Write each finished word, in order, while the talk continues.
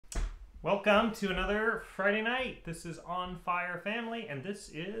Welcome to another Friday night. This is On Fire Family, and this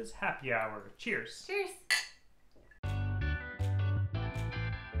is Happy Hour. Cheers. Cheers.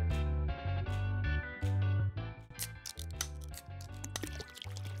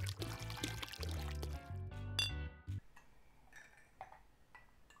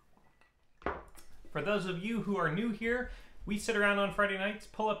 For those of you who are new here, we sit around on Friday nights,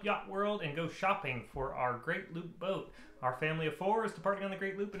 pull up Yacht World, and go shopping for our Great Loop boat. Our family of 4 is departing on the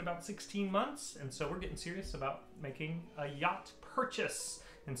Great Loop in about 16 months, and so we're getting serious about making a yacht purchase.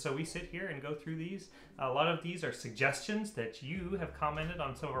 And so we sit here and go through these. A lot of these are suggestions that you have commented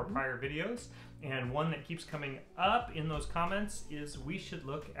on some of our prior videos, and one that keeps coming up in those comments is we should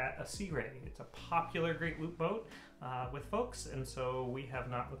look at a Sea Ray. It's a popular Great Loop boat with folks, and so we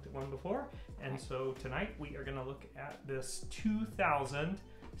have not looked at one before. And so tonight we are going to look at this 2000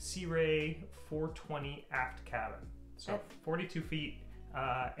 Sea Ray 420 Aft Cabin. So 42 feet,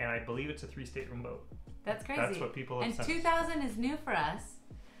 and I believe it's a 3-stateroom boat. That's crazy. That's what people have and said. 2000 is new for us.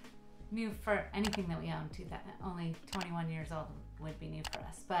 New for anything that we own. Only 21 years old would be new for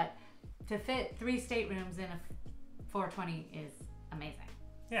us. But to fit 3 staterooms in a 420 is amazing.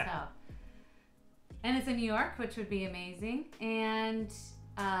 Yeah. So, and it's in New York, which would be amazing. And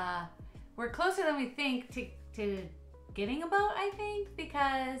we're closer than we think to getting a boat, I think,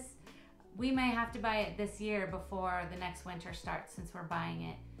 because we may have to buy it this year before the next winter starts, since we're buying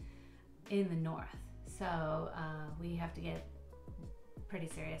it in the north. So we have to get pretty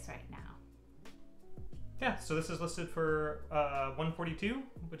serious right now. Yeah, so this is listed for $142,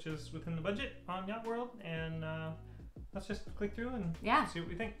 which is within the budget on Yacht World, and let's just click through and see what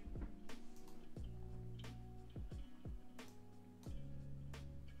we think.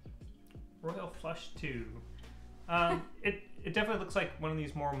 Royal Flush 2. It definitely looks like one of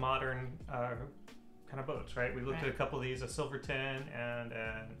these more modern kind of boats, right? We looked at a couple of these, a Silverton and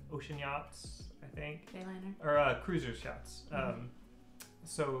an Ocean Yachts, I think. Bayliner. Or cruisers yachts.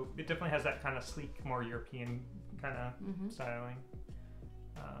 So it definitely has that kind of sleek, more European kind of styling.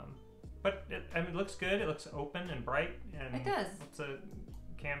 But it looks good. It looks open and bright. And it does. Lots of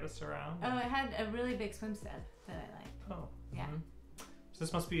canvas around. Oh, it had a really big swim set that I liked. Oh. Yeah. So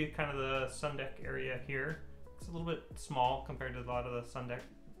this must be kind of the sun deck area here. It's a little bit small compared to a lot of the sun deck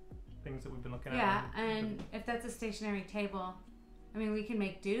things that we've been looking at. Yeah, and if that's a stationary table, I mean, we can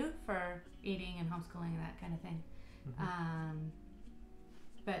make do for eating and homeschooling and that kind of thing.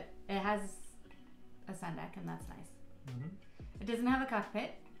 But it has a sun deck, and that's nice. It doesn't have a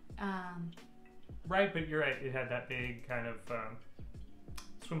cockpit. Right, but you're right. It had that big kind of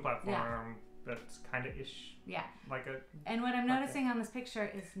swim platform that's kind of ish. Yeah. Like a. And what I'm noticing on this picture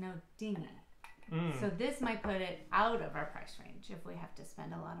is no dinghy. So this might put it out of our price range if we have to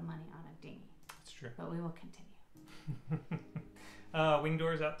spend a lot of money on a dinghy. That's true. But we will continue. Wing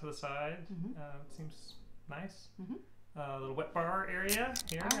doors out to the side. Seems nice. Little wet bar area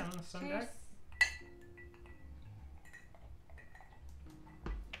here on the sun deck.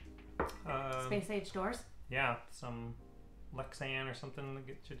 Space age doors. Yeah, some Lexan or something to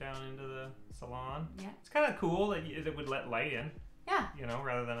get you down into the salon. Yeah. It's kind of cool that it would let light in. Yeah. You know,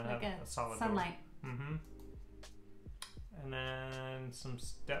 rather than like have a solid sunlight. door. And then some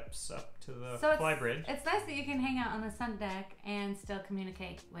steps up to the so fly bridge. It's nice that you can hang out on the sun deck and still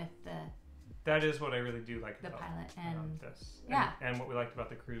communicate with the. That is what I really do like about pilot and this. Yeah. And what we liked about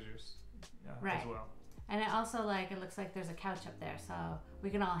the cruisers as well. And it also it looks like there's a couch up there, so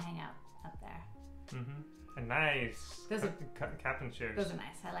we can all hang out up there. And nice. Those are captain chairs. Those are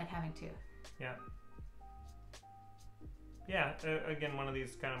nice. I like having 2. Yeah. Yeah. Again, one of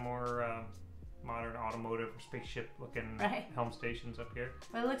these kind of more modern automotive or spaceship looking helm stations up here.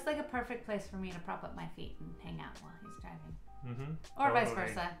 But it looks like a perfect place for me to prop up my feet and hang out while he's driving. Or totally. vice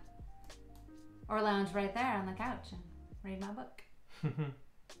versa. Or lounge right there on the couch and read my book.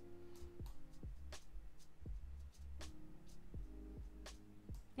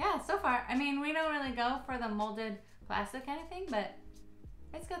 Yeah, so far, I mean, we don't really go for the molded plastic kind of thing, but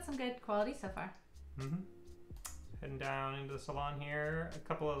it's got some good quality so far. Heading down into the salon here. A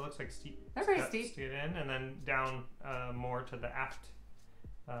couple of looks like steep They're very steps steep. to get in, and then down more to the aft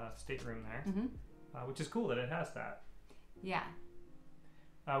stateroom there, which is cool that it has that. Yeah.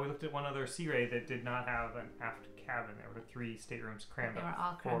 We looked at one other Sea Ray that did not have an aft cabin. There were 3 staterooms crammed up. They were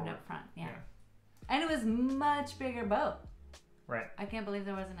all crammed forward. up front, yeah. And it was much bigger boat. Right. I can't believe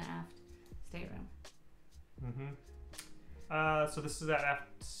there wasn't an aft stateroom. So this is that aft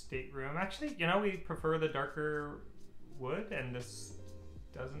stateroom. Actually, you know, we prefer the darker wood, and this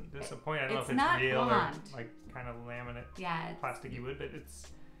doesn't disappoint. I don't know if it's real blonde. or like kind of laminate, it's plasticky wood, but it's,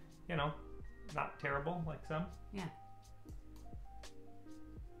 you know, not terrible like some. Yeah.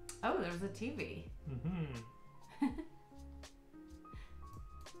 Oh, there's a TV. Mm-hmm.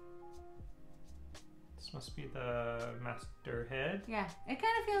 This must be the master head. Yeah, it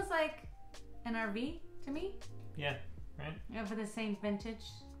kind of feels like an RV to me. Yeah, right? Yeah, for the same vintage,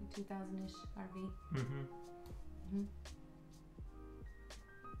 2000-ish RV. Mm-hmm.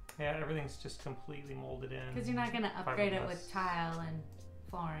 Yeah, everything's just completely molded in. Because you're not going to upgrade it with tile and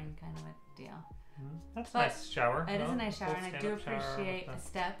flooring kind of a deal. Mm-hmm. That's a nice shower. It is a nice shower, and I do appreciate a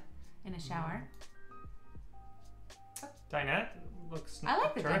step in a shower. Dinette looks I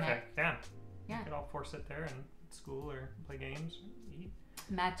like the terrific. dinette. Yeah. Yeah. You could all force it there and school or play games, eat.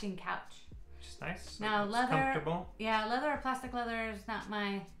 Matching couch. Just nice. Now it's leather. Comfortable. Yeah, leather or plastic leather is not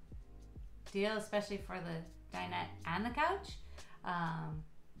my deal, especially for the dinette and the couch.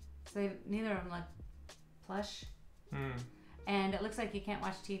 So neither of them look plush. And it looks like you can't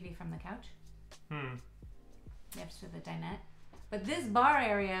watch TV from the couch. Next to the dinette. But this bar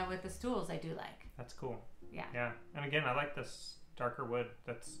area with the stools I do like. That's cool. Yeah. Yeah. And again, I like this darker wood.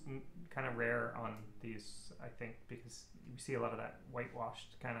 That's kind of rare on these, I think, because you see a lot of that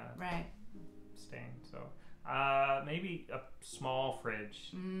whitewashed kind of stain. So maybe a small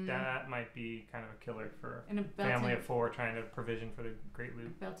fridge. That might be kind of a killer for a family of 4 trying to provision for the Great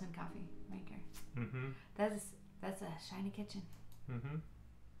Loop. Built-in coffee maker. Mm-hmm. That's a shiny kitchen. Mm-hmm.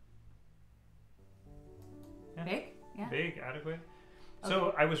 Yeah. Big? Yeah. Big, adequate. Okay.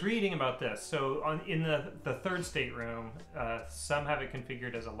 So I was reading about this. So in the third stateroom, some have it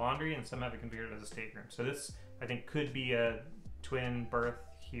configured as a laundry and some have it configured as a stateroom. So this, I think, could be a twin berth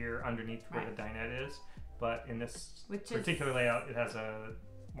here underneath where the dinette is. But in this particular layout, it has a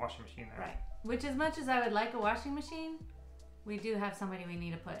washing machine there. Right. Which, as much as I would like a washing machine, we do have somebody we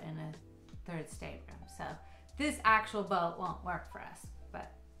need to put in a third stateroom. So this actual boat won't work for us.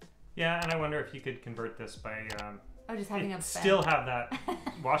 But yeah, and I wonder if you could convert this by just having a bed. Still have that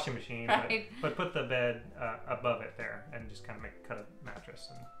washing machine, right. but put the bed above it there and just kind of cut a mattress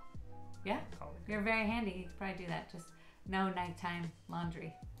and You're very handy. You could probably do that. Just no nighttime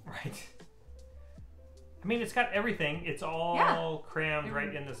laundry. Right. I mean, it's got everything. It's all crammed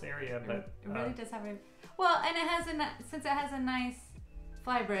right in this area, but it really does have everything. Well, and it has since it has a nice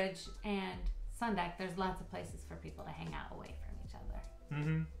fly bridge and sun deck, there's lots of places for people to hang out away from each other.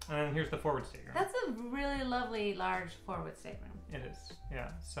 Mm-hmm. And then here's the forward stateroom. That's a really lovely large forward stateroom. It is.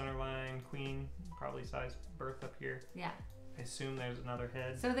 Yeah. Centerline, queen, probably size berth up here. Yeah. I assume there's another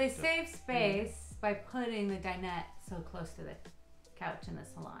head. So they save space by putting the dinette so close to the couch in the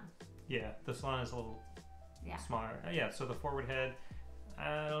salon. Yeah, the salon is a little smaller. Yeah, so the forward head.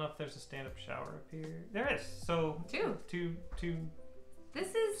 I don't know if there's a stand-up shower up here. There is. So two.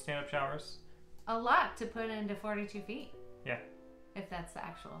 This is stand-up showers. A lot to put into 42 feet. Yeah. If that's the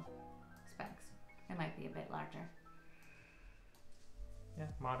actual specs, it might be a bit larger. Yeah,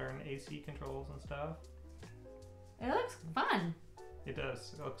 modern AC controls and stuff. It looks fun. It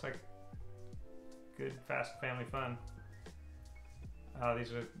does. It looks like good, fast family fun.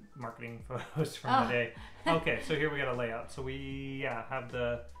 These are marketing photos from the day. Okay, so here we got a layout. So we have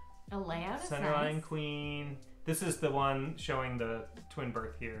the layout centerline nice. queen. This is the one showing the twin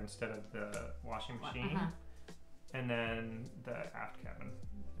berth here instead of the washing machine. And then the aft cabin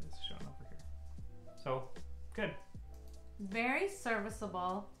is shown over here. So, good. Very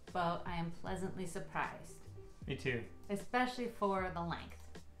serviceable boat. I am pleasantly surprised. Me too. Especially for the length.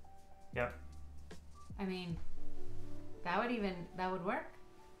 Yep. I mean, that would work.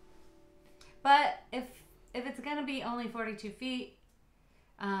 But if it's gonna be only 42 feet,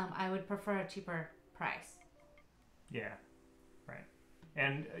 I would prefer a cheaper price. Yeah, right.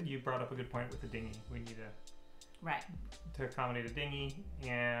 And you brought up a good point with the dinghy. We need to accommodate a dinghy.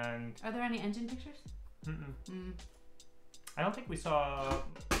 And are there any engine pictures? I don't think we saw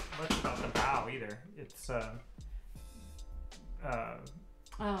much about the bow either. It's I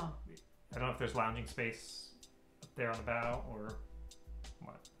don't know if there's lounging space up there on the bow or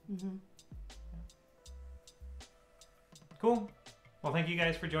what. Cool. Well, thank you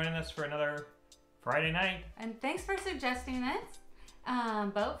guys for joining us for another Friday night. And thanks for suggesting this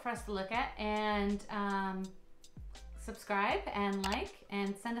boat for us to look at. And subscribe and like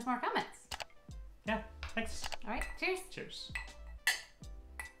and send us more comments. Yeah, thanks. All right, cheers. Cheers.